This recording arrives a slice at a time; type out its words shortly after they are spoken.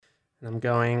And I'm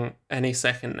going any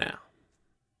second now.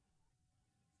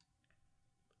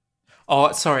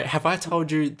 Oh, sorry. Have I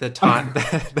told you the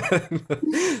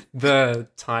the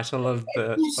title of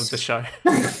the show?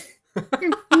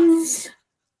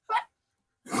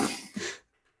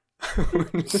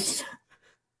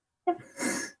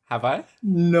 Have I?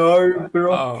 No,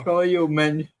 but I'm sure you'll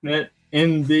mention it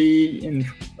in the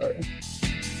intro.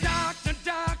 Doctor,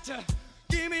 doctor,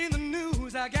 give me the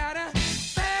news. I got a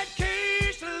bad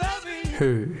case of loving.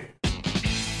 Who?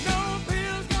 No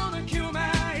pill's gonna cure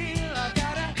my ill. I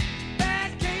got a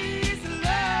bad case of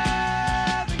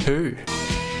loving. Who?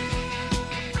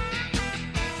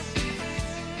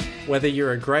 Whether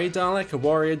you're a Grey Dalek, a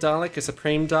Warrior Dalek, a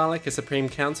Supreme Dalek, a Supreme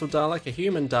Council Dalek, a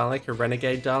Human Dalek, a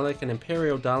Renegade Dalek, an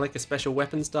Imperial Dalek, a Special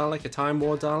Weapons Dalek, a Time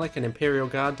War Dalek, an Imperial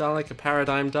Guard Dalek, a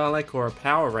Paradigm Dalek, or a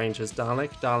Power Rangers Dalek,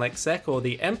 Dalek Sec, or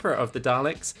the Emperor of the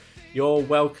Daleks, you're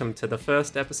welcome to the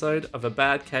first episode of A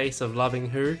Bad Case of Loving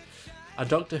Who, a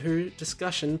Doctor Who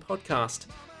discussion podcast.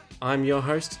 I'm your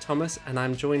host, Thomas, and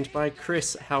I'm joined by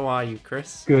Chris. How are you,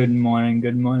 Chris? Good morning.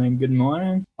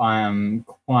 I'm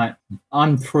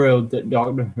thrilled that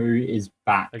Doctor Who is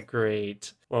back. Agreed.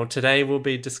 Well, today we'll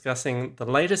be discussing the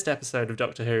latest episode of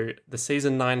Doctor Who, the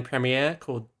season 9 premiere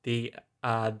called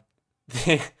I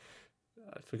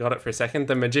forgot it for a second,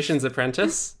 The Magician's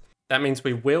Apprentice. That means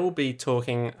we will be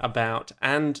talking about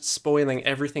and spoiling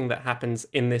everything that happens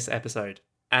in this episode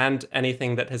and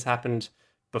anything that has happened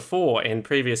before in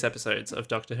previous episodes of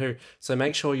Doctor Who. So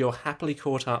make sure you're happily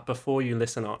caught up before you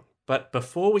listen on. But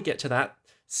before we get to that,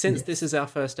 since this is our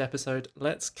first episode,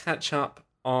 let's catch up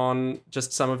on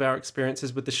just some of our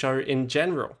experiences with the show in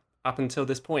general up until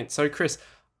this point. So Chris,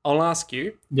 I'll ask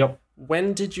you,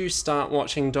 when did you start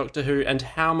watching Doctor Who and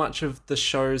how much of the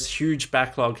show's huge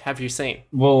backlog have you seen?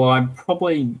 Well, I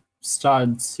probably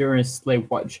started seriously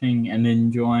watching and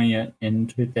enjoying it in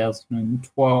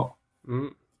 2012.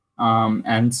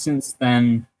 And since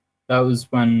then, that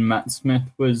was when Matt Smith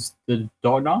was the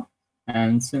Doctor.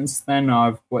 And since then,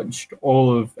 I've watched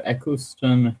all of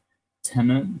Eccleston,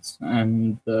 Tennant,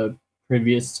 and the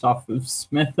previous stuff of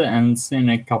Smith, and seen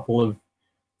a couple of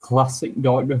classic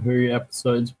Doctor Who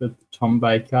episodes with Tom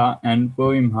Baker and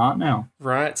William Hartnell.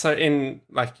 Right. So it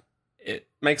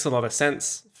makes a lot of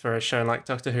sense for a show like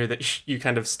Doctor Who that you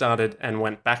kind of started and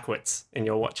went backwards in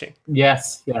your watching.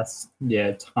 Yes.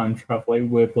 Yeah, time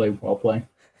traveling, wibbly wobbly.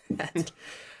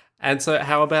 And so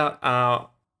how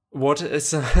about what is...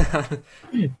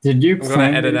 Did you I'm going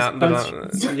to edit out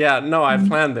I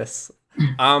planned this.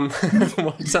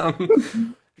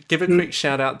 Give a quick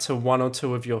shout out to one or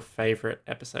two of your favorite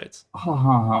episodes.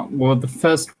 Well, the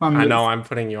first one... I know, I'm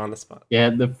putting you on the spot. Yeah,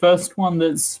 the first one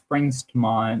that springs to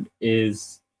mind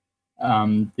is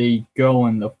the Girl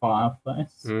in the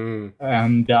Fireplace.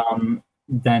 And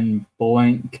then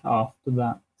Blink after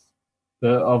that.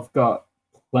 But I've got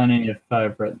plenty of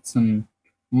favorites, and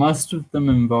most of them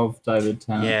involve David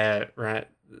Tennant. Yeah, right.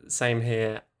 Same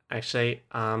here, actually.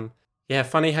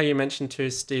 Funny how you mentioned two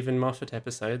Stephen Moffat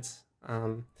episodes.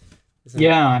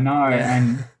 Yeah, I know,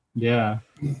 and yeah.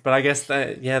 But I guess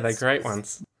they're great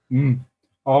ones.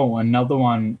 Oh, another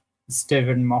one,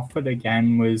 Stephen Moffat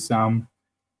again, was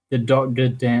The Doctor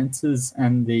Dances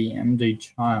and the MD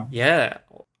Child. Yeah,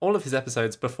 all of his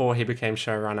episodes before he became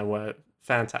showrunner were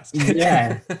fantastic.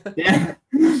 Yeah.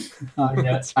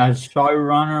 As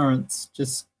showrunner, it's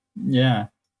just,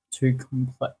 too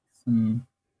complex.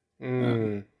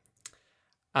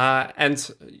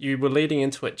 And you were leading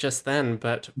into it just then,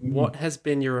 but what has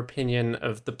been your opinion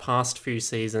of the past few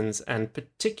seasons, and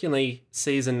particularly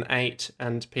season 8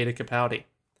 and Peter Capaldi?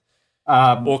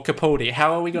 Or Capaldi.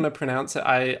 How are we going to pronounce it?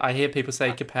 I hear people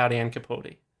say Capaldi and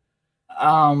Capaldi.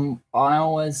 I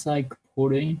always say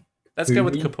Capaldi. Let's go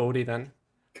with Capaldi then.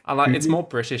 It's more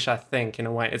British, I think, in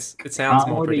a way. It sounds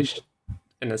more British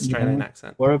in an Australian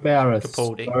accent. What about a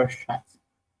Capaldi?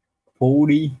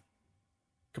 Capaldi.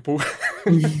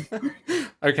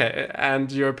 Okay,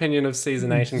 and your opinion of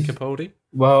season 8 and Capaldi?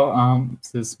 Well,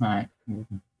 it's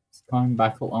going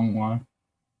back a long way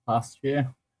last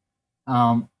year.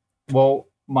 Well,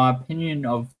 my opinion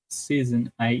of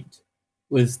season 8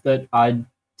 was that I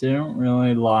didn't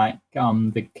really like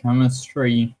the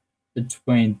chemistry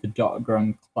between the Doctor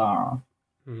and Clara.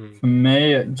 For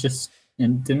me, it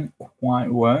didn't quite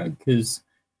work, because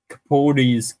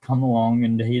Capaldi's come along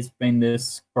and he's been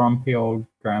this grumpy old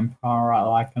grandpa. I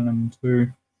like him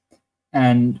too.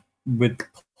 And with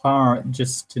Clara, it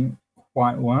just didn't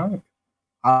quite work.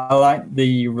 I like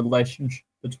the relationship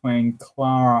between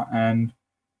Clara and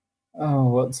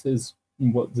what's his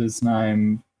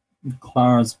name?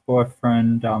 Clara's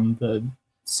boyfriend, the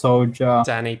soldier.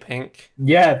 Danny Pink.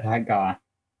 Yeah, that guy.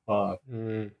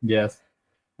 Yes.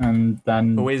 And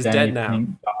then Who is Danny dead now.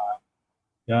 Pink died.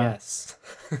 Yeah. Yes.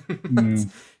 That's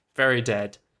very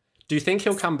dead. Do you think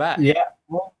he'll come back? Yeah.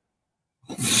 Well,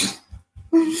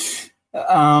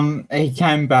 he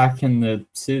came back in the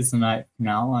season 8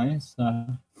 finale, so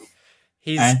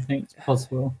anything's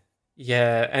possible.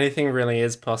 Yeah, anything really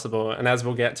is possible. And as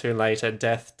we'll get to later,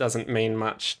 death doesn't mean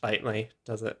much lately,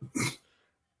 does it?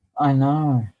 I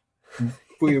know.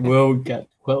 We will get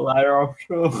to it later, I'm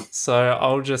sure. So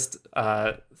I'll just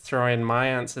throw in my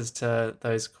answers to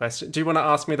those questions. Do you want to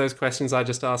ask me those questions I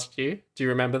just asked you? Do you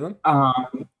remember them?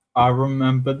 I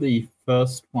remember the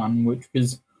first one, which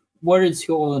was, what is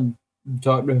your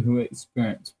Doctor Who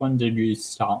experience? When did you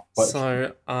start watching?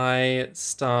 So I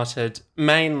started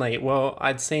mainly, well,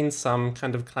 I'd seen some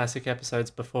kind of classic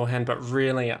episodes beforehand, but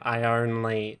really I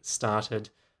only started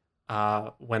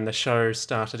when the show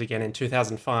started again in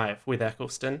 2005 with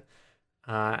Eccleston.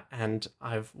 And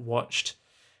I've watched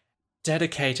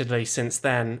dedicatedly since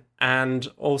then, and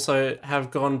also have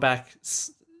gone back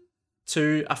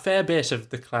to a fair bit of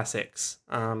the classics,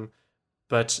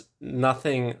 but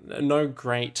no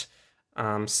great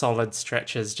solid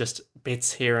stretches, just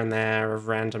bits here and there of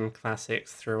random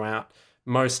classics throughout,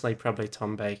 mostly probably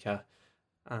Tom Baker,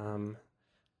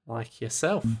 like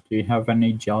yourself. Do you have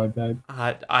any Jelly Babe?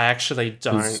 I actually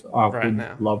don't I right would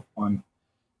now. love one.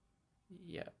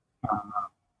 Yeah.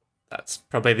 That's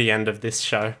probably the end of this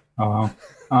show. Well,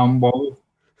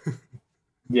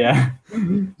 yeah.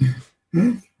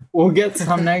 We'll get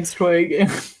some next week.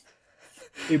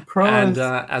 We promise.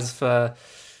 And as for,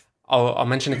 I'll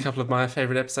mention a couple of my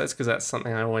favorite episodes because that's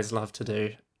something I always love to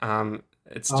do.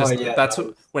 It's just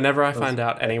whenever I find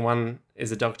out anyone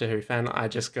is a Doctor Who fan, I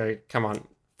just go, come on,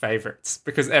 favorites,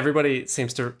 because everybody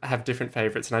seems to have different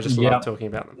favorites, and I just love talking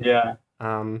about them. Yeah.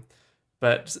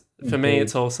 But for me,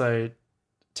 it's also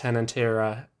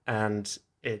Tenantira, and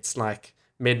it's like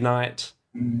Midnight,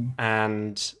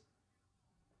 and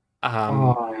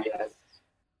yes.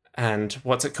 and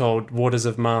what's it called? Waters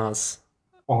of Mars.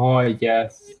 Oh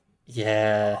yes.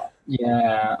 Yeah.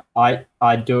 Yeah.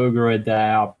 I do agree they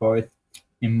are both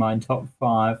in my top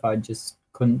 5. I just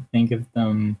couldn't think of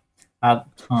them at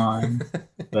the time,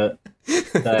 but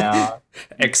they are.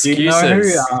 Excuses. Do you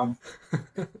know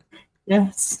who,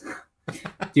 yes.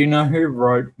 Do you know who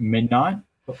wrote Midnight?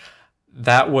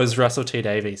 That was Russell T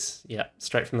Davies. Yeah,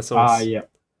 straight from the source. Yeah.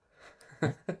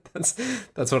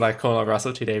 That's what I call a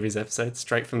Russell T Davies episode,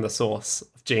 straight from the source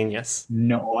of genius.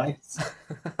 Nice.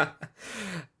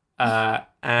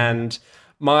 And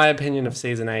my opinion of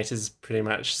season 8 is pretty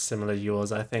much similar to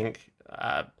yours. I think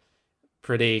I'm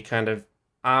pretty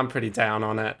down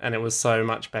on it, and it was so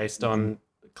much based on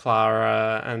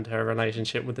Clara and her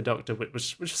relationship with the Doctor,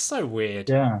 which was so weird.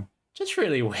 Yeah. Just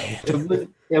really weird.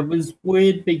 It was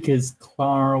weird because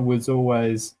Clara was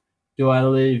always, do I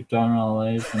leave, don't I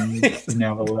leave? And she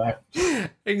never left.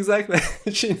 Exactly.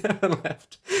 She never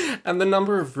left. And the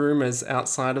number of rumours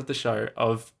outside of the show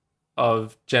of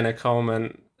Jenna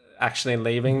Coleman actually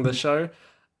leaving the show,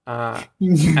 and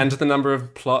the number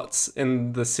of plots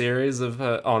in the series of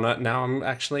her, oh no, now I'm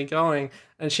actually going,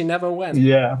 and she never went.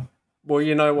 Yeah. Well,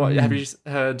 you know what? Have you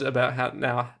heard about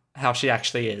how she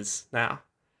actually is now?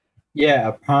 Yeah,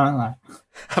 apparently.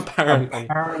 Apparently.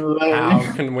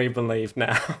 How can we believe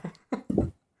now?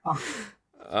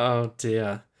 Oh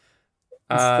dear.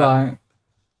 It's like,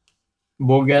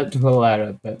 we'll get to it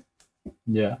later, but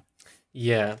yeah.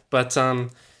 Yeah, but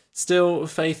still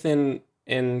faith in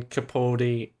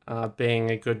Capaldi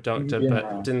being a good Doctor,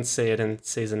 but didn't see it in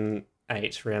season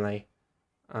 8 really.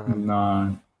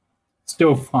 No.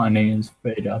 Still finding his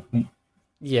feet, I think.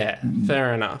 Yeah,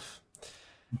 fair enough.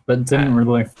 But didn't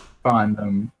really find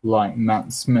them like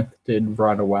Matt Smith did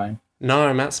right away.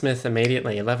 No, Matt Smith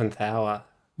immediately, 11th hour.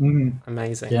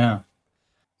 Amazing. Yeah.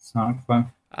 Exactly.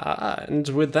 And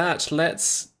with that,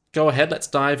 let's go ahead. Let's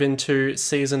dive into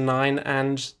season 9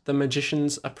 and The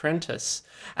Magician's Apprentice.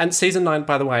 And season 9,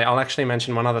 by the way, I'll actually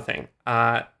mention one other thing.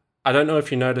 I don't know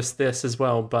if you noticed this as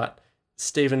well, but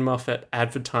Stephen Moffat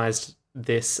advertised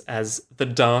this as the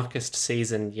darkest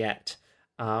season yet,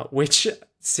 which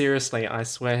seriously, I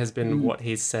swear, has been what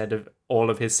he's said of all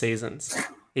of his seasons.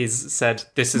 He's said,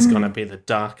 this is going to be the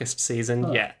darkest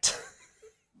season yet.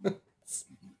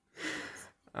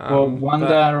 Well, one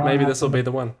day maybe this will be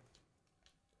the one.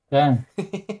 Yeah.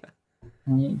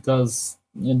 It does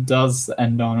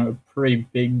end on a pretty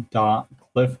big dark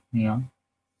cliffhanger,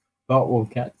 but we'll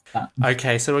get to that.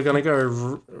 Okay, so we're going to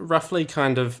go roughly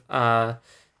kind of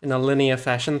in a linear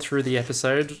fashion through the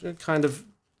episode, kind of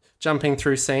jumping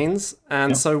through scenes.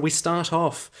 And so we start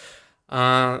off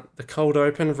the cold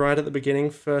open right at the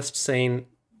beginning. First scene,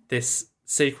 this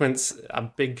sequence, a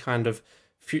big kind of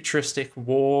futuristic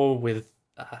war with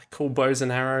cool bows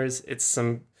and arrows. It's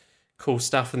some cool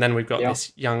stuff. And then we've got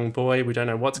this young boy. We don't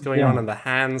know what's going on, and the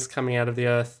hands coming out of the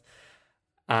earth.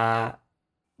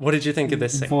 What did you think of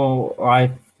this scene? Well,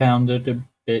 I found it a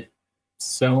bit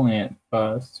silly at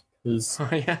first because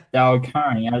Yeah. they were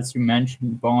carrying, as you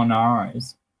mentioned, bow and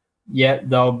arrows, yet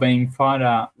they were being fired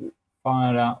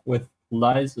out with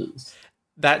lasers.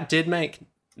 That did make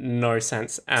no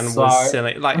sense and was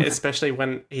silly. Like, especially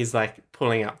when he's like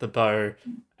pulling up the bow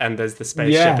and there's the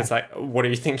spaceship. It's like, what do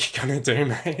you think you're gonna do,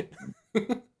 mate?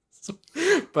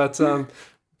 But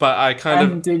I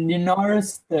kind of... Did you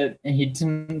notice that he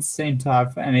didn't seem to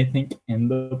have anything in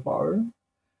the bow?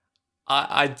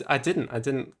 I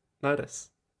didn't notice.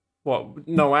 What?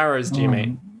 No arrows, do you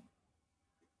mean?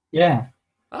 Yeah.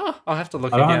 Oh, I'll have to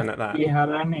look again at that. He had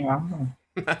any arrow.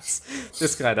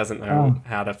 This guy doesn't know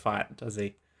how to fight, does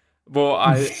he? Well,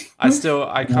 I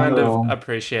kind of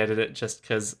appreciated it just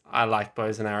because I like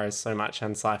bows and arrows so much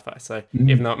and sci-fi. So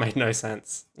even though it made no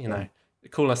sense,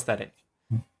 cool aesthetic.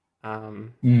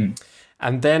 And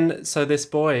then, so this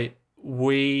boy,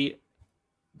 the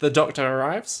doctor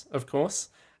arrives, of course,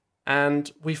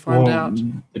 and we find out...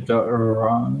 The doctor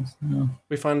arrives, yeah.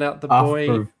 We find out the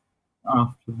boy...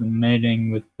 After the meeting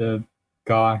with the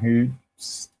guy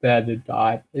who's there to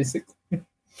die, basically.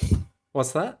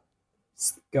 What's that?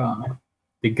 It's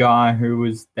the guy who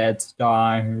was there to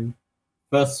die, who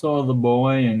first saw the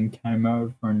boy and came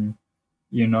over and,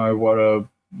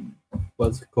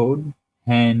 what's it called?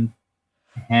 Hand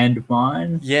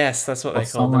mines? Yes, that's what they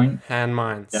call them. Hand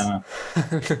mines. Yeah.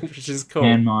 Which is cool.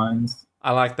 Hand mines.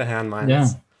 I like the hand mines. Yeah.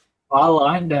 I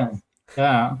like them.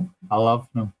 Yeah, I love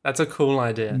them. That's a cool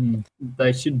idea.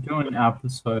 They should do an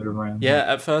episode around that.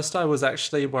 At first I was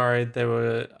actually worried they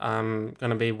were going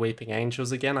to be weeping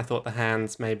angels again. I thought the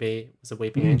hands maybe was a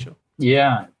weeping angel.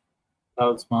 Yeah, that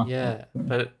was my thought.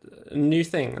 But a new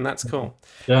thing, and that's cool.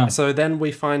 Yeah. So then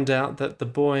we find out that the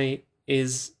boy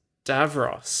is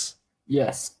Davros.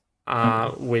 Yes.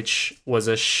 Which was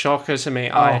a shocker to me.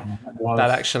 That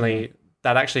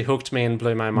actually hooked me and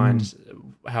blew my mind.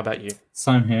 How about you?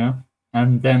 Same here.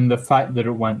 And then the fact that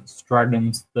it went straight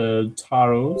into the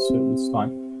titles, it was like,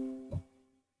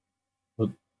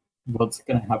 what's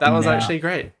going to happen? That was now? actually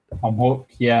great. I'm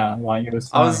hooked, yeah. Like it was.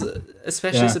 I was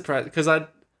especially surprised because I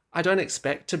don't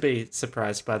expect to be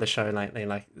surprised by the show lately.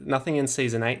 Like nothing in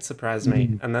season 8 surprised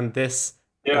me, and then this.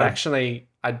 Yeah. Actually,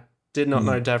 I did not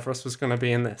know Davros was going to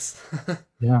be in this.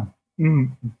 Yeah,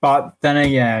 but then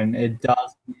again, it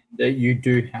does mean that you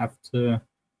do have to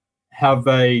have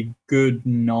a good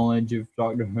knowledge of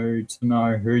Doctor Who to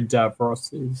know who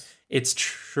Davros is. It's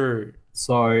true.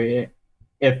 So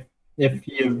if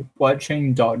you're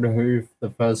watching Doctor Who for the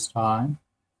first time,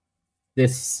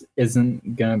 this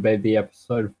isn't going to be the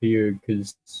episode for you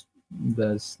because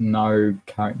there's no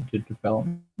character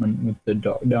development with the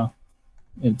Doctor.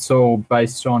 It's all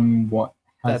based on what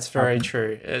has That's very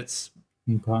true. It's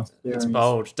past series. It's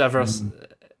bold. Davros...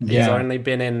 He's only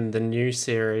been in the new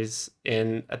series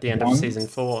at the end of season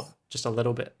 4, just a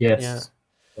little bit. Yes.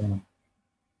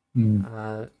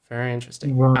 Yeah. Very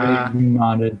interesting.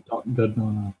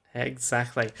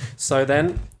 Exactly. So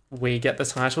then we get the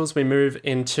titles. We move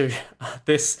into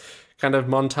this kind of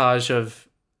montage of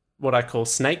what I call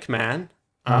Snake Man.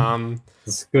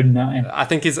 That's a good name. I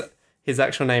think his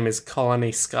actual name is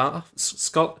Colony Scarf.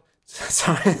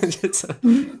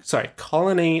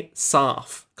 Colony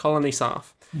Sarf. Colony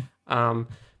Sarf.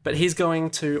 But he's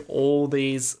going to all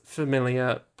these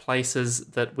familiar places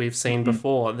that we've seen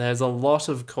before. There's a lot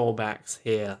of callbacks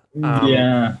here.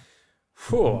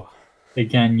 Whew.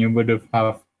 Again, you would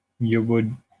have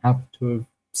to have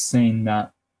seen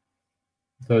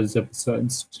those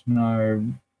episodes to know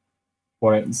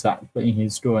what exactly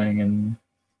he's doing, and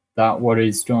that what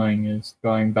he's doing is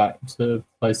going back to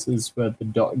places where the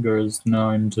Doctor is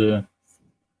known to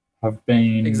have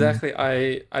been. Exactly.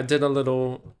 I did a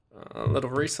little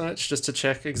research just to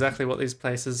check exactly what these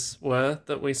places were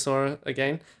that we saw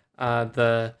again.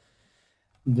 The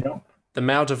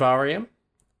Maldivarium,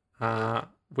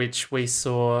 which we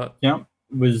saw. Yeah,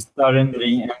 was that in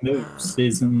the end of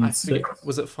season 6?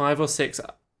 Was it 5 or 6?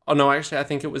 Oh no, actually, I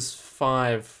think it was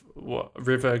 5.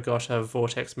 River got a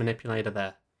vortex manipulator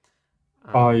there.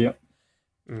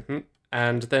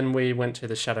 And then we went to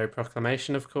the Shadow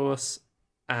Proclamation, of course,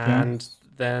 and.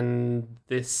 Then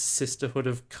this Sisterhood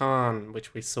of Khan,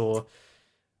 which we saw.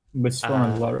 We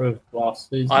saw a lot of last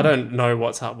season. I don't know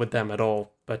what's up with them at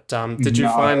all, but did you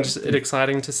find it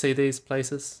exciting to see these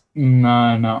places?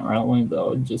 No, not really,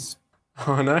 though. Just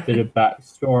a bit of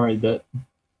backstory that,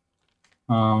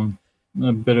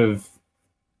 a bit of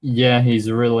Yeah,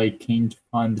 he's really keen to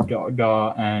find the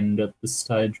Doctor, and at this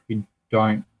stage we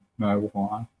don't know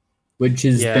why, which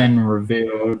is Yeah. then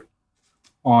revealed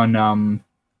on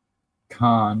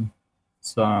Khan.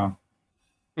 So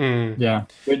Mm. yeah,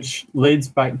 which leads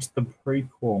back to the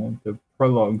prequel, the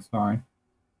prologue, sorry,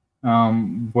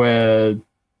 where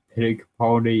Peter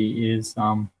Capaldi is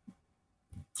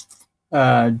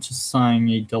just saying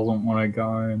he doesn't want to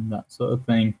go and that sort of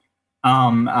thing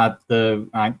at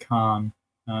Khan,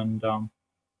 and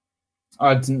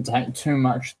I didn't take too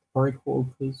much the prequel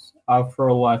because after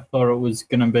all I thought it was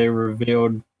going to be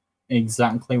revealed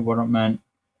exactly what it meant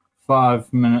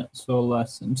 5 minutes or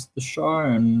less into the show,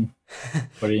 and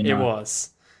what do you It know?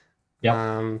 was.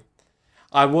 Yep.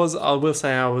 I will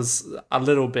say I was a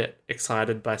little bit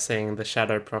excited by seeing the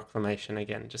Shadow Proclamation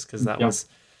again, just because that Yep. was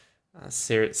a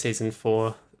season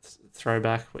 4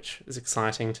 throwback, which is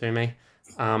exciting to me.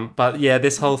 But yeah,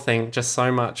 this whole thing, just so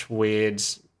much weird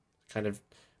kind of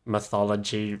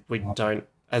mythology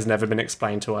has never been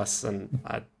explained to us, and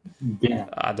Yeah.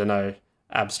 I don't know,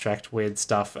 abstract weird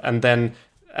stuff. And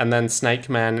then Snake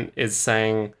Man is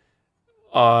saying,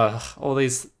 all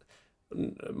these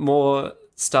more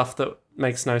stuff that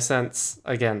makes no sense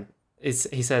again. He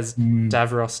says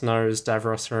Davros knows,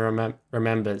 Davros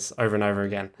remembers over and over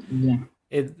again.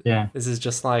 Yeah. This is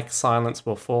just like Silence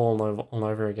Will Fall all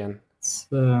over again.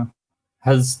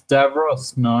 Has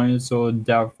Davros knows or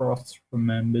Davros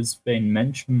remembers been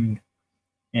mentioned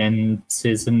in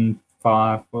season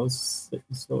 5 or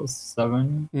 6 or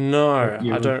 7? No,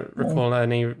 You I don't recall? recall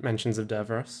any mentions of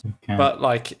Davros. Okay. But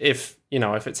like, if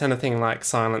it's anything like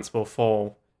Silence Will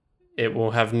Fall, it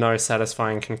will have no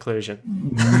satisfying conclusion.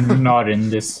 Not in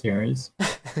this series.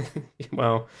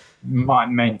 Well,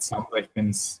 Might mean something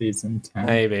in season 10.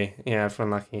 maybe, yeah, if we're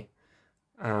lucky.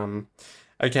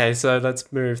 Okay, so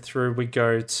let's move through. We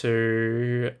go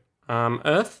to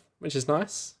Earth, which is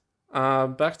nice.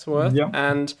 Back to Earth, Yep.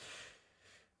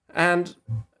 and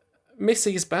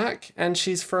Missy's back, and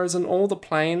she's frozen all the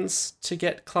planes to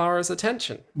get Clara's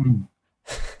attention.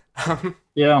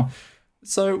 Yeah.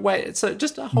 So wait, so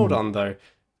just hold on though.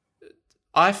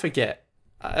 I forget.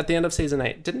 At the end of season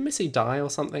 8, didn't Missy die or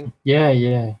something?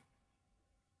 Yeah.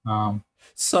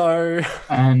 So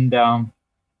And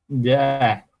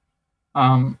yeah.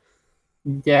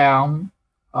 Yeah,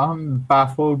 I'm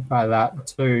baffled by that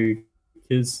too,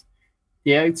 because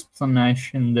the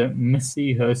explanation that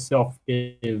Missy herself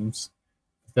gives,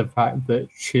 the fact that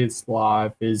she's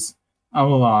live, is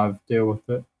I'm alive, deal with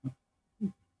it.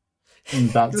 And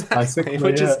that's exactly,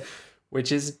 basically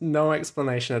which is no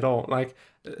explanation at all. Like,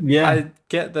 Yeah. I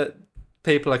get that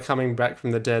people are coming back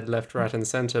from the dead left, right, and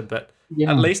center, but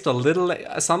Yeah. at least a little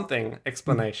something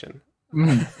explanation.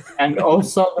 And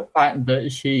also the fact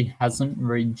that she hasn't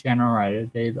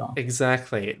regenerated either.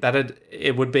 Exactly.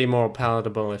 It would be more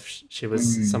palatable if she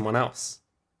was someone else.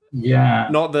 Yeah.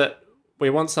 Not that we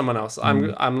want someone else.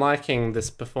 I'm liking this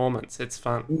performance. It's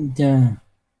fun. Yeah.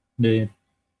 Dude.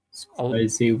 It's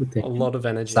crazy with A lot of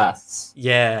energy. sass.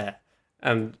 Yeah.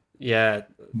 And yeah,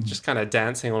 just kind of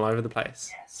dancing all over the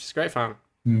place. It's great fun.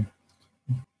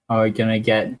 Are we gonna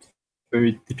get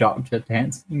through the Doctor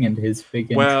dancing and his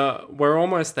big? Well, we're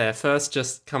almost there. First,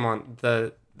 just come on,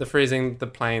 the freezing the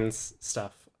planes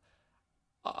stuff.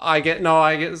 I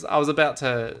guess I was about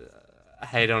to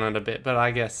hate on it a bit, but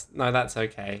I guess no, that's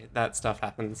okay. That stuff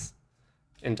happens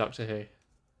in Doctor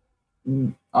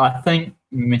Who. I think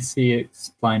Missy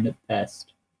explained it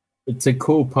best. It's a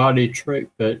cool party trick,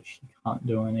 but she can't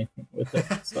do anything with it.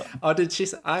 So. Oh, did she?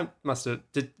 I must have.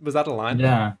 Was that a line?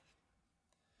 Yeah.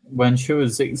 When she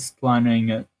was explaining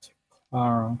it to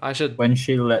Clara, when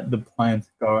she let the planes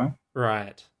go,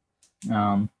 right.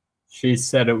 She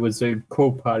said it was a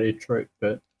cool party trick,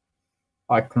 but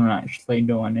I couldn't actually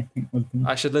do anything with them.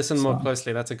 I should listen more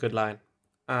closely. That's a good line.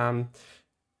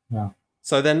 Yeah.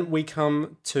 So then we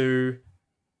come to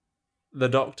the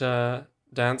Doctor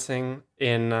dancing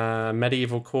in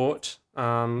medieval court,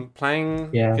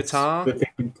 playing guitar with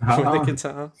a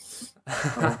guitar.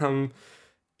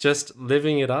 Just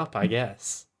living it up, I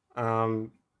guess.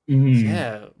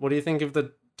 Yeah. What do you think of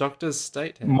the Doctor's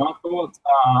state here? My thoughts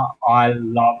are I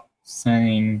love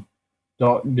seeing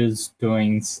doctors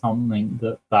doing something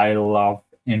that they love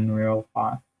in real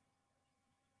life.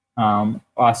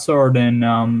 I saw it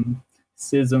in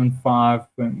season 5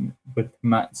 with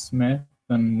Matt Smith,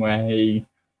 and where he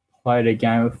played a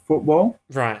game of football.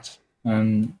 Right.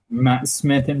 And Matt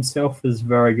Smith himself is a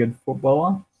very good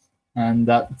footballer, and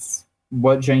that's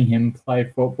watching him play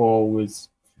football was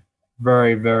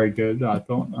very, very good. I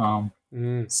thought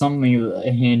something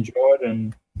that he enjoyed,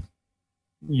 and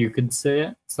you could see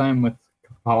it. Same with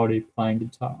Capaldi playing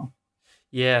guitar.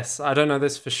 Yes, I don't know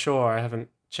this for sure. I haven't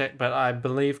checked, but I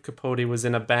believe Capaldi was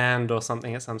in a band or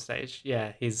something at some stage.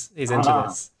 Yeah, he's into Ah.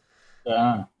 this.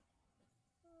 Yeah.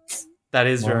 That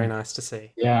is very Wow. nice to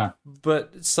see. Yeah.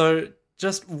 But so,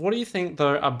 just what do you think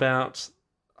though about?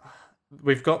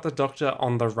 We've got the Doctor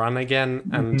on the run again,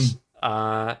 and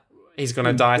he's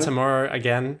gonna die tomorrow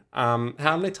again. How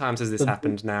many times has this The-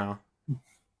 happened now?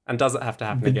 And does it have to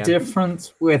happen The again?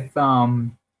 difference with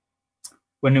when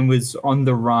it was on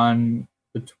the run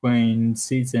between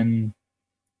season,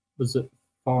 was it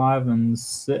 5 and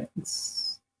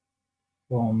 6,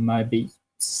 or maybe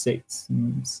 6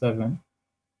 and 7?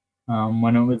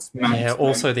 When it was Yeah,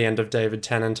 also the end of David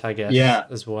Tennant, I guess. Yeah.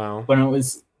 As well. when it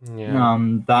was Yeah.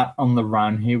 that on the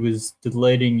run, he was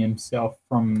deleting himself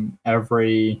from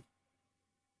every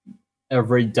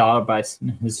database in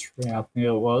history, I think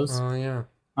it was. Oh yeah.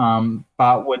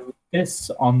 But with this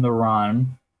on the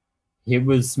run, he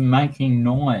was making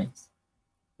noise.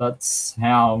 That's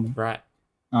how Right.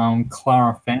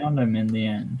 Clara found him in the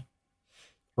end,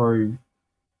 through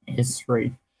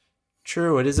history.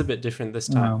 True. It is a bit different this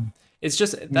time. Um, It's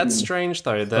just that's strange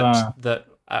though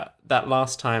that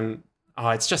last time. Oh,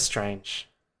 it's just strange.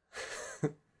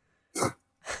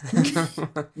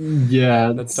 yeah,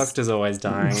 The it's- Doctor's always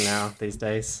dying now these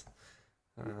days.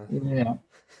 yeah,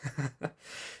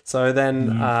 So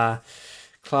then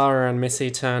Clara and Missy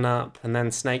turn up, and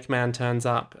then Snake Man turns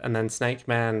up, and then Snake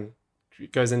Man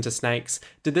goes into snakes.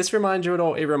 Did this remind you at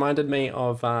all? It reminded me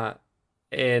of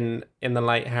in the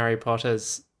late Harry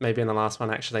Potters, maybe in the last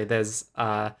one actually. There's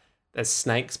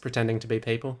snakes pretending to be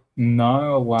people.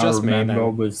 No, what Just I me, remember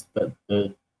then. was that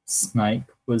the snake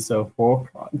was a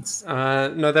Horcrux.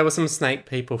 No, there were some snake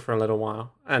people for a little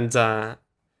while, and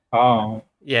Oh,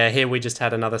 yeah, here we just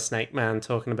had another Snake Man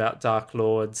talking about Dark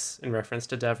Lords in reference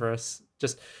to Davros.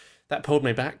 Just that pulled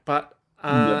me back, but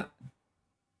Yeah.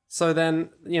 so then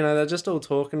they're just all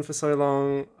talking for so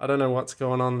long. I don't know what's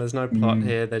going on. There's no plot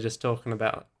here. They're just talking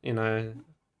about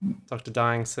Doctor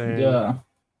dying soon. yeah.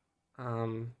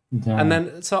 And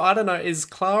then so I don't know. Is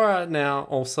Clara now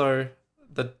also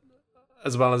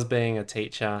as well as being a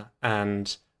teacher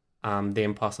and the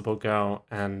Impossible Girl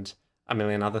and a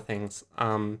million other things,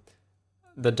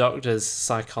 the Doctor's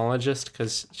psychologist,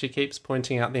 because she keeps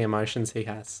pointing out the emotions he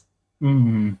has.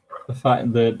 The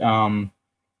fact that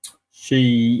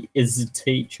she is a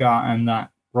teacher, and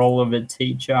that role of a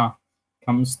teacher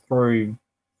comes through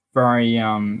very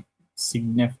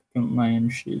significantly,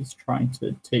 and she's trying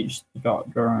to teach the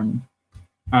Doctor and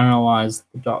analyze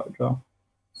the Doctor.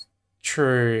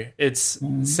 True. It's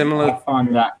I similar.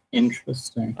 find that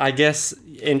interesting. I guess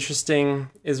interesting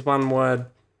is one word.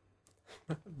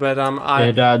 But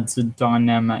It adds a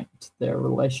dynamic to their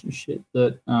relationship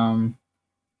that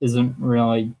isn't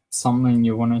really something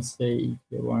you want to see.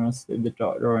 You want to see the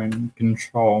Doctor in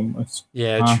control almost.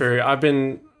 Yeah, true. I've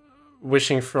been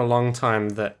wishing for a long time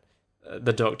that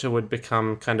the Doctor would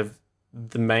become kind of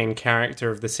the main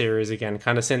character of the series again,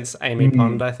 kind of since Amy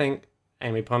Pond, I think.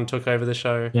 Amy Pond took over the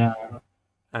show. Yeah.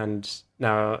 And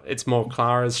now it's more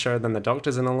Clara's show than the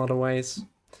Doctor's in a lot of ways.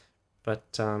 But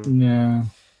Yeah.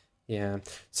 yeah.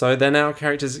 So then our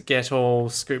characters get all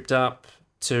scooped up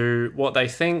to what they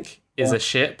think is a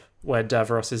ship where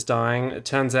Davros is dying. It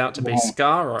turns out to be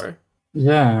Skaro.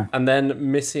 Yeah. And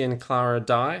then Missy and Clara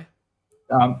die.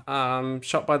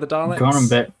 Shot by the Daleks. Gone a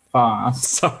bit fast.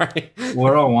 Sorry.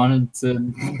 What I wanted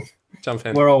to Jump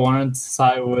in. what I wanted to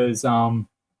say was the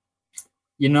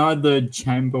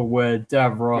chamber where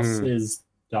Davros is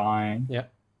dying. Yeah.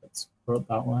 Let's put it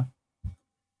that way.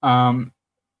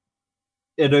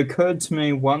 It occurred to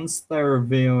me once they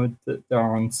revealed that they're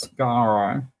on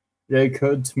Skaro, it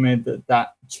occurred to me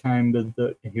that chamber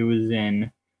that he was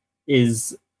in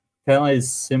is fairly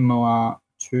similar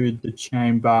to the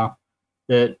chamber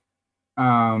that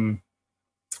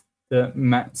that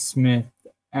Matt Smith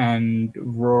and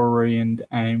Rory and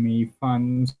Amy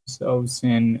find themselves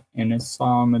in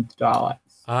Asylum of the Daleks.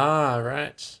 Ah,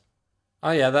 right.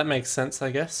 Oh, yeah, that makes sense,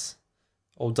 I guess.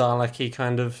 All Dalek-y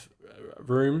kind of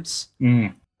rooms.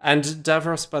 And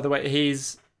Davros, by the way,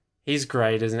 he's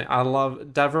great, isn't he? I love...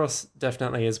 Davros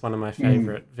definitely is one of my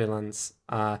favourite villains.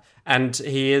 And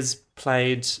he is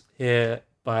played here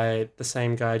by the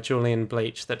same guy, Julian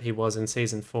Bleach, that he was in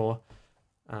season 4.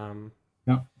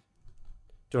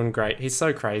 Doing great. He's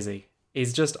so crazy.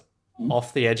 He's just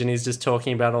off the edge, and he's just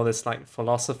talking about all this like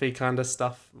philosophy kind of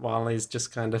stuff while he's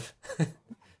just kind of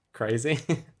crazy.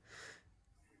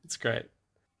 It's great.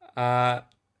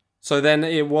 So then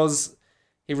he reveals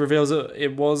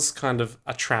it was kind of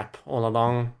a trap all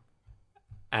along.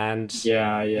 And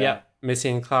Yeah.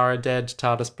 Missy and Clara dead,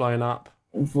 TARDIS blown up.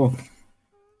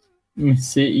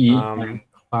 Missy Um, and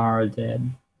Clara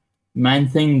dead. Main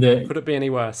thing that Could it be any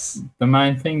worse? the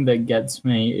main thing that gets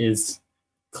me is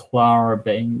Clara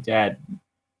being dead.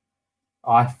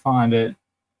 I find it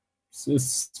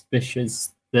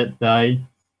suspicious that they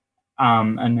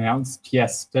announced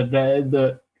yesterday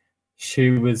that she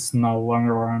was no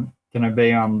longer going to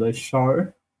be on the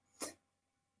show,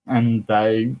 and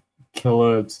they kill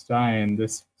her today in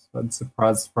this episode.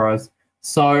 Surprise, surprise.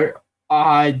 So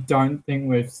I don't think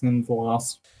we've seen the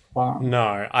last Clara.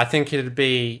 No, I think it'd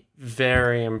be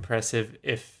very impressive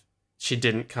if she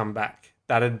didn't come back.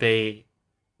 That'd be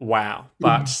wow.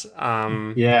 But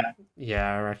Yeah,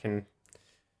 yeah, I reckon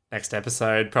next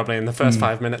episode, probably in the first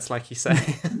 5 minutes, like you say.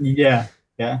 yeah.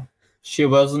 She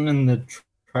wasn't in the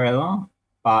trailer,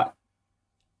 but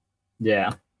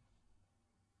yeah,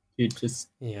 you just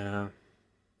Yeah.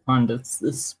 kind of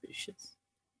suspicious.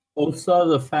 Also,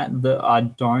 the fact that I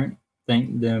don't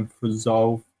think they've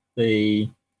resolved the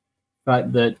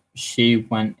fact that she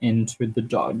went into the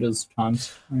Dodgers time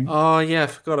stream Oh yeah, I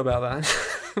forgot about that.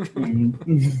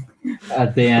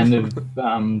 at the end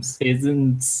of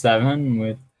season 7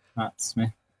 with Matt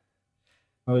Smith.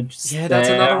 I would just Yeah, that's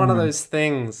another one of stare. those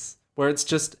things where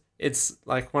it's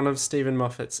like one of Stephen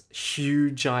Moffat's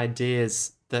huge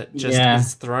ideas that just Yeah.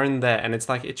 is thrown there, and it's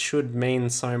like it should mean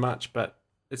so much, but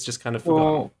it's just kind of forgotten.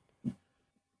 Well,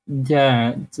 yeah,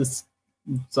 it just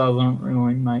doesn't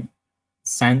really make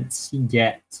sense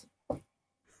yet.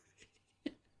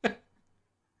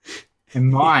 It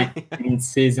might in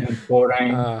season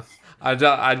 14.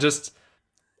 I just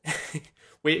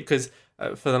because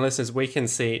for the listeners, we can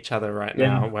see each other right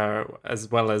now, where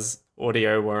as well as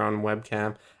audio, we're on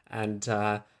webcam, and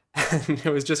and it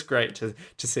was just great to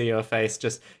see your face,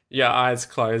 just your eyes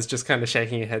closed, just kind of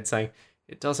shaking your head, saying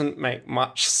it doesn't make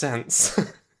much sense.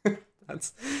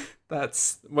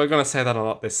 that's we're gonna say that a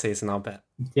lot this season, I'll bet.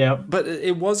 Yeah. But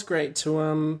it was great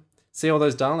to see all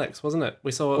those Daleks, wasn't it?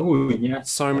 We saw Oh, yeah.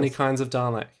 so many kinds of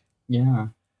Dalek. Yeah.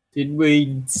 Did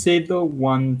we see the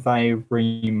one they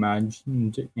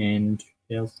reimagined in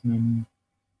 2000?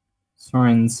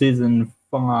 Sorry, in season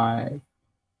 5?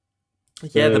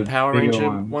 Yeah, the The Power bigger Ranger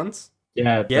ones. ones.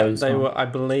 Yeah, Yeah, those they ones. were. I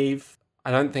believe.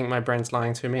 I don't think my brain's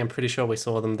lying to me. I'm pretty sure we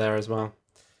saw them there as well.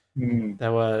 Mm.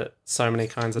 There were so many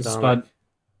kinds of Just Dalek.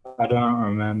 I don't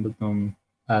remember them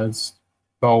as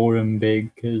bold and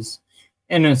big, because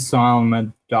in Asylum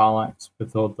of Daleks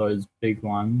with all those big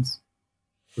ones.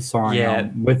 Sorry, Yeah.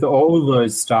 with all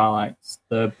those Daleks,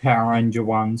 the Power Ranger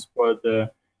ones were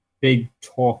the big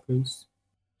talkers.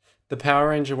 The Power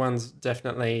Ranger ones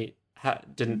definitely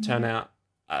didn't turn out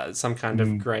some kind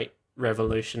of great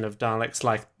revolution of Daleks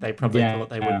like they probably thought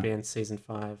they would be in season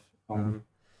 5.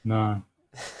 No.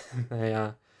 They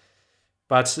are.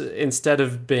 But instead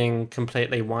of being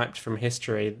completely wiped from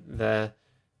history,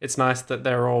 it's nice that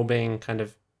they're all being kind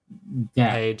of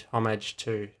Yeah. paid homage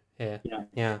to here.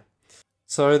 Yeah.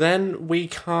 So then we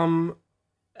come.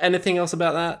 Anything else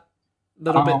about that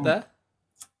little bit there?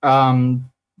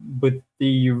 With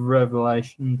the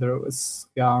revelation that it was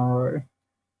Scarrow,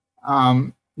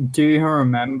 do you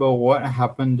remember what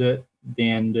happened at the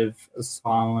end of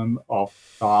Asylum of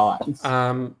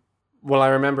Daleks? Well, I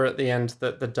remember at the end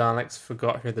that the Daleks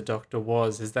forgot who the Doctor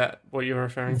was. Is that what you're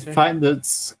referring The to? fact that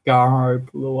Scarrow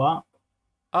blew up.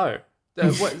 Oh,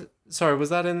 what? Sorry, was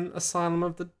that in Asylum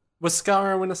of the? Was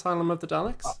Scarrow in Asylum of the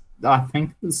Daleks? I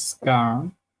think it was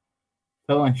Scarrow.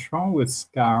 Feeling strong with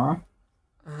Scarrow.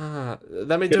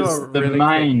 Let me do a Because the really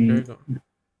main- quick Google.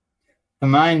 The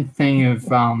main thing of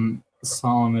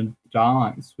Asylum of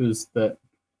Daleks was that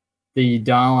the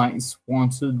Daleks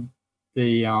wanted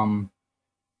the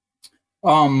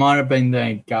it might have been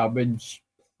the garbage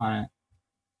planet,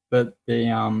 but the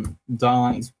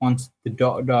Daleks wanted the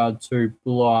Doctor to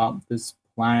blow up this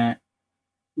planet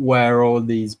where all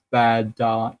these bad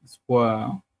Daleks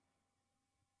were.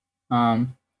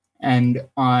 And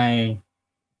I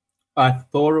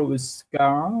thought it was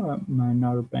Scarrow. It may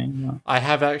not have been that. I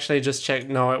have actually just checked.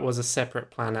 No, it was a separate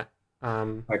planet.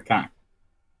 Okay.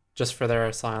 Just for their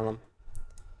asylum.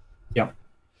 Yep.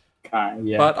 Okay.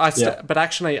 Yeah. But but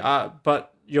actually,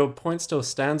 but your point still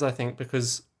stands, I think,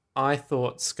 because I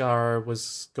thought Scarrow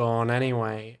was gone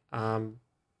anyway.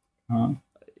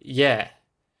 Yeah.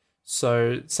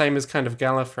 So same as kind of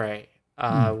Gallifrey,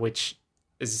 which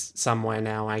is somewhere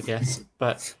now, I guess.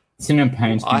 But it's in a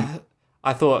painting.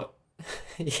 I thought,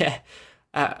 yeah.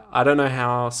 I don't know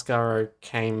how Scarrow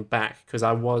came back, because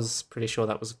I was pretty sure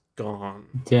that was gone.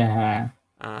 Yeah.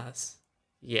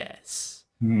 Yes.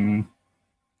 Hmm.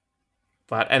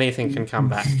 But anything can come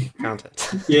back, can't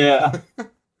it? Yeah.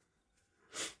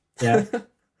 Yeah.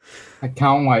 I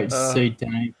can't wait to see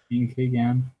Danny Pink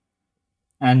again.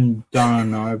 and Donna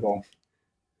Noble.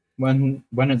 When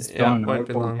it's Yeah, Donna won't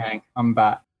be Noble long. can come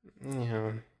back.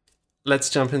 Yeah. Let's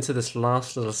jump into this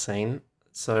last little scene.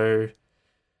 So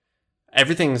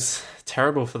everything's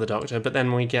terrible for the Doctor, but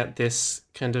then we get this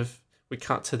we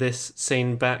cut to this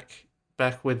scene back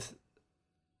with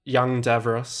young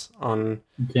Davros on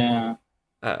Yeah.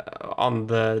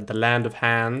 the land of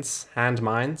hand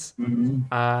mines,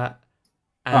 Mhm.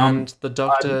 and the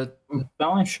Doctor. I'm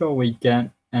fairly sure we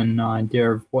get an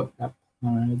idea of what that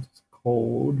planet is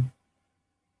called.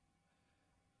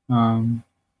 I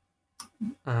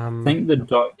think the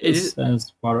Doctor It is-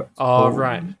 says what it's Oh, called.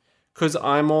 right. Because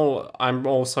I'm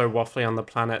also waffly on the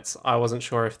planets. I wasn't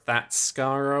sure if that's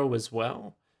Skaro as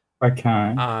well.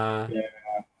 Okay. Yeah.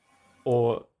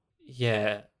 Or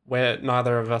where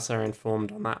neither of us are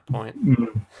informed on that point.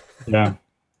 Yeah.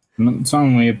 And it's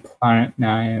only a planet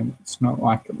name. It's not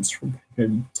like it's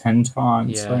repeated 10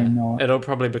 times. Yeah, So you know it. it'll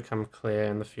probably become clear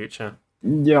in the future.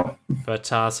 Yeah. But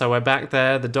so we're back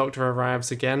there. The Doctor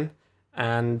arrives again,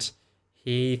 and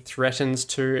he threatens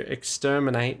to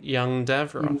exterminate young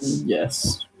Davros.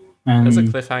 Yes. There's a And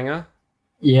cliffhanger.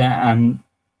 yeah, and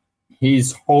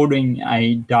he's holding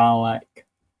a Dalek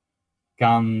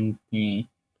gun thingy.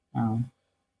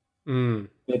 Do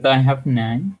they have a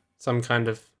name? Some kind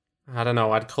of, I don't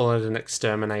know, I'd call it an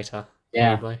exterminator.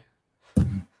 Yeah. Probably.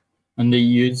 And he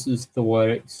uses the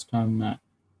word exterminate.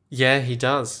 Yeah, he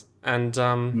does.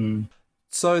 And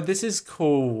so this is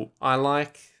cool. I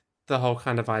like the whole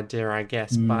kind of idea, I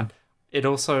guess, but it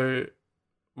also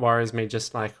worries me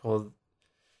just like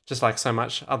so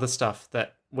much other stuff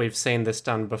that we've seen this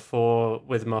done before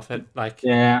with Moffat. Like,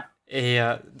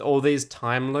 all these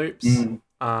time loops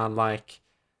are like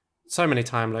so many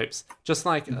time loops. Just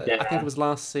like I think it was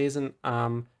last season.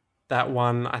 That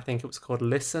one, I think it was called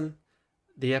Listen,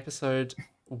 the episode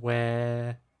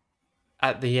where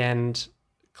at the end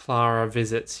Clara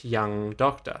visits young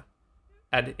Doctor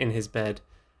in his bed,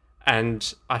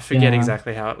 and I forget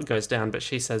exactly how it goes down, but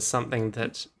she says something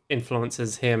that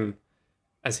influences him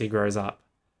as he grows up.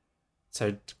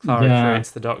 So Clara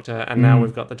creates the Doctor, and now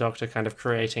we've got the Doctor kind of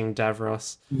creating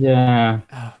Davros. Yeah.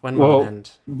 When will it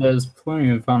end? There's plenty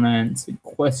of unanswered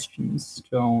questions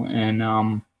still, and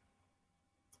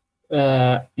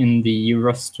in the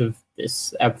rest of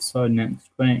this episode next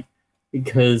week,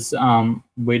 because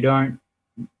we're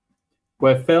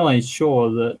fairly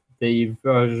sure that the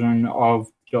version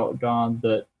of Doctor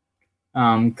that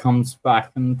comes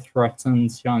back and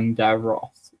threatens young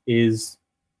Davros is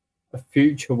a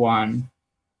future one,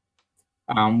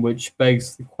 which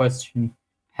begs the question: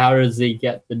 how does he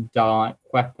get the Dalek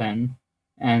weapon,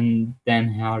 and then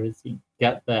how does he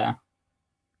get there?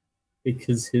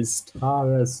 Because his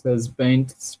TARDIS has been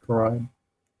destroyed.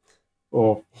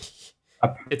 Or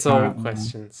it's all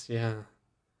questions, yeah.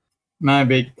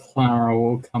 Maybe Clara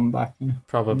will come back.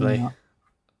 Probably. Yeah.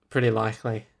 Pretty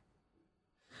likely.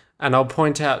 And I'll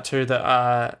point out too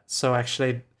that so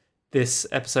actually this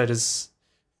episode is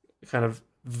kind of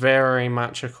very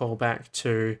much a callback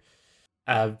to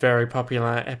a very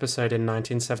popular episode in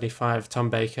 1975, Tom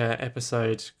Baker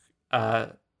episode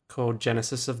called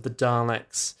Genesis of the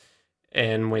Daleks,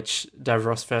 in which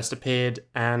Davros first appeared,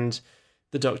 and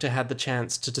the Doctor had the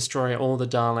chance to destroy all the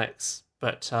Daleks,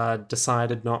 but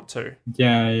decided not to.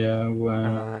 Yeah.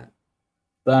 Well,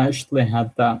 they actually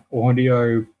had that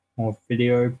audio or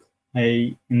video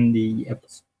play in the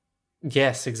episode.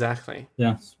 Yes, exactly.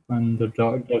 Yes, when the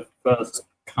Doctor first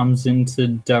comes into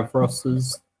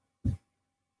Davros's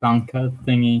bunker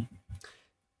thingy.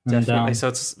 Definitely. So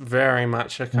it's very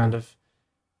much a kind of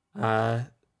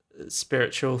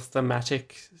spiritual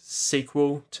thematic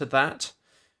sequel to that,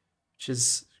 which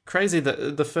is crazy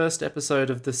that the first episode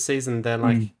of this season they're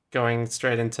like going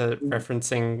straight into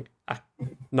referencing a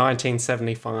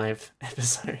 1975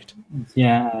 episode.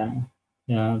 Yeah,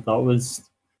 that was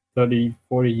 30,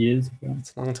 40 years ago.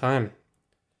 It's a long time.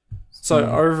 So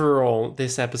overall,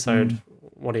 this episode,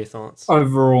 what are your thoughts?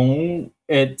 Overall,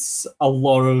 it's a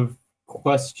lot of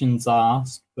questions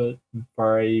asked, but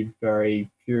very, very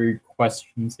few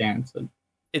questions answered.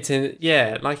 It's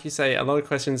like you say, a lot of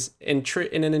questions in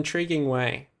an intriguing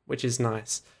way, which is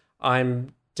nice.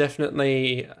 I'm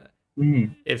definitely,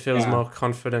 it feels more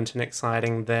confident and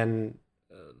exciting than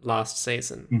last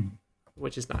season,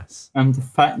 which is nice. And the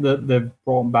fact that they've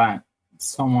brought back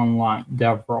someone like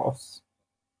Davros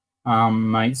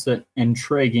makes it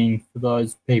intriguing for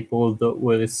those people that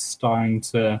were starting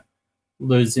to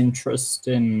lose interest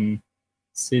in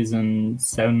season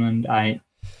 7 and 8.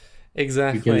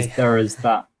 Exactly. Because there is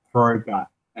that throwback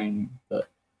thing that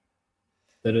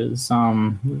is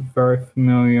very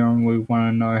familiar, and we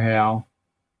want to know how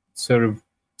sort of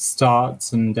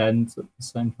starts and ends at the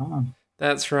same time.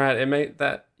 That's right.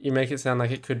 You make it sound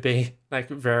like it could be like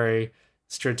very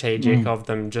strategic of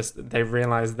them. Just they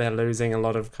realize they're losing a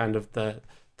lot of kind of the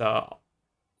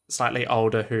slightly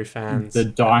older Who fans. The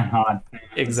diehard fans.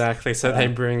 Exactly. So they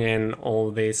bring in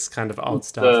all these kind of old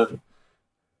stuff.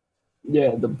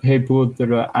 The people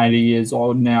that are 80 years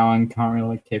old now and can't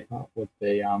really keep up with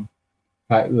the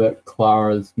fact that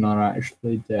Clara's not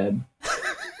actually dead.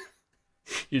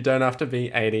 You don't have to be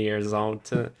 80 years old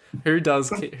to.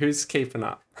 Who's keeping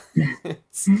up?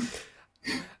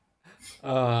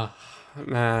 Oh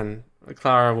man,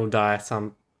 Clara will die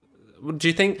some. Do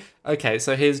you think? Okay,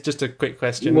 so here's just a quick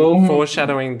question. Well-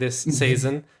 Foreshadowing this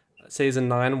season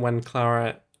 9, when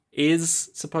Clara is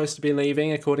supposed to be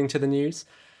leaving, according to the news.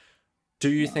 Do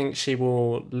you think she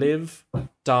will live,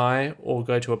 die, or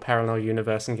go to a parallel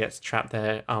universe and gets trapped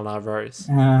there a la Rose?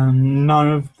 None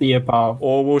of the above.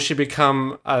 Or will she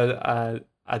become a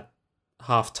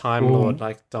half Time Lord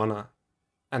like Donna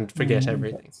and forget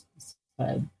everything? That's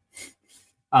sad.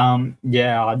 I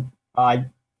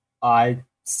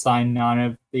say none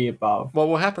of the above. What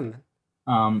will happen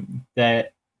then?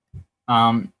 That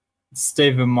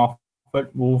Stephen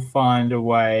Moffat will find a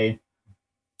way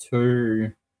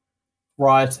to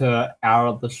write her out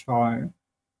of the show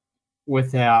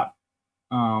without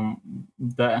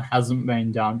that hasn't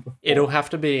been done before. It'll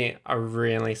have to be a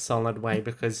really solid way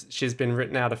because she's been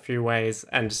written out a few ways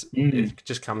and it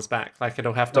just comes back. Like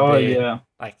it'll have to be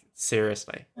like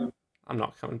seriously. I'm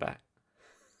not coming back.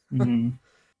 Mhm.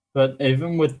 But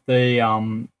even with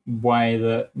the way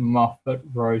that Moffat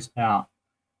wrote out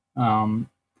the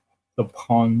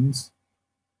Ponds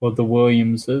or the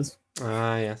Williamses,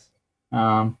 Ah, yes.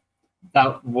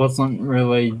 that wasn't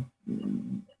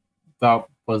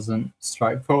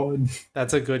straightforward.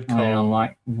 That's a good And I'm call.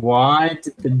 like, why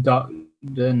did the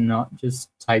Doctor not just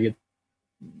take a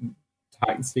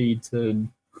taxi to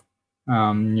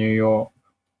New York?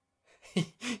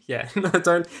 Yeah,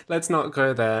 no, let's not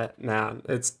go there now.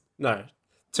 It's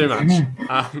too much.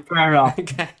 Fair enough.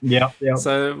 Okay. Yep.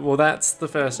 So, well, that's the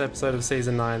first episode of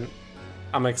season 9.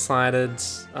 I'm excited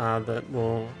that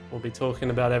we'll be talking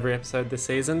about every episode this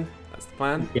season. That's the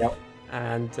plan. Yep.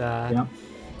 And Yep.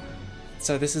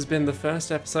 so this has been the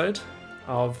first episode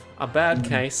of A Bad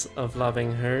Case of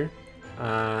Loving Who.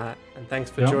 And thanks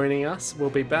for joining us. We'll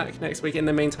be back next week. In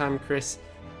the meantime, Chris,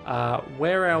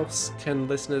 where else can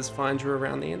listeners find you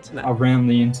around the internet? Around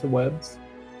the interwebs.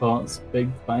 Well, it's a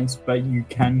big place, but you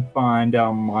can find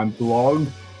my blog,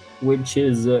 which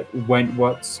is at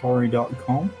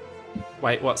waitwhatsorry.com.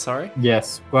 Wait, what? Sorry?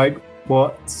 Yes,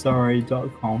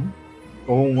 waitwhatsorry.com.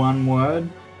 All one word.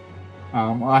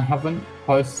 I haven't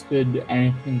posted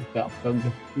anything about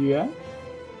Doctor Who yet.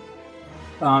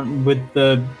 With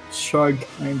the show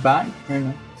coming back, who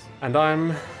knows? And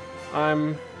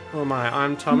who am I?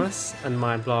 I'm Thomas, and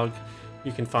my blog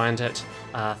you can find at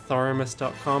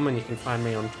thoromus.com, and you can find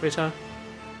me on Twitter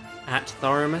at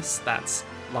Thoromus. That's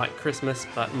like Christmas,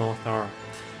 but more thorough.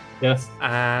 Yes.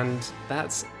 And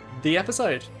that's the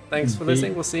episode. Thanks for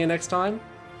listening. We'll see you next time.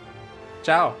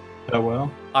 Ciao.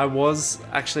 Farewell. I was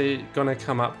actually going to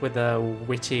come up with a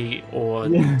witty or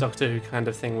Doctor Who kind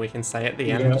of thing we can say at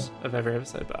the end of every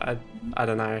episode, but I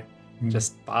don't know.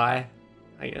 Just bye,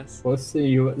 I guess. We'll see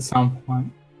you at some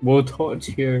point. We'll talk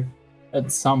to you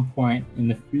at some point in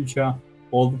the future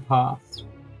or the past.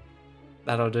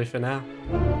 That'll do for now.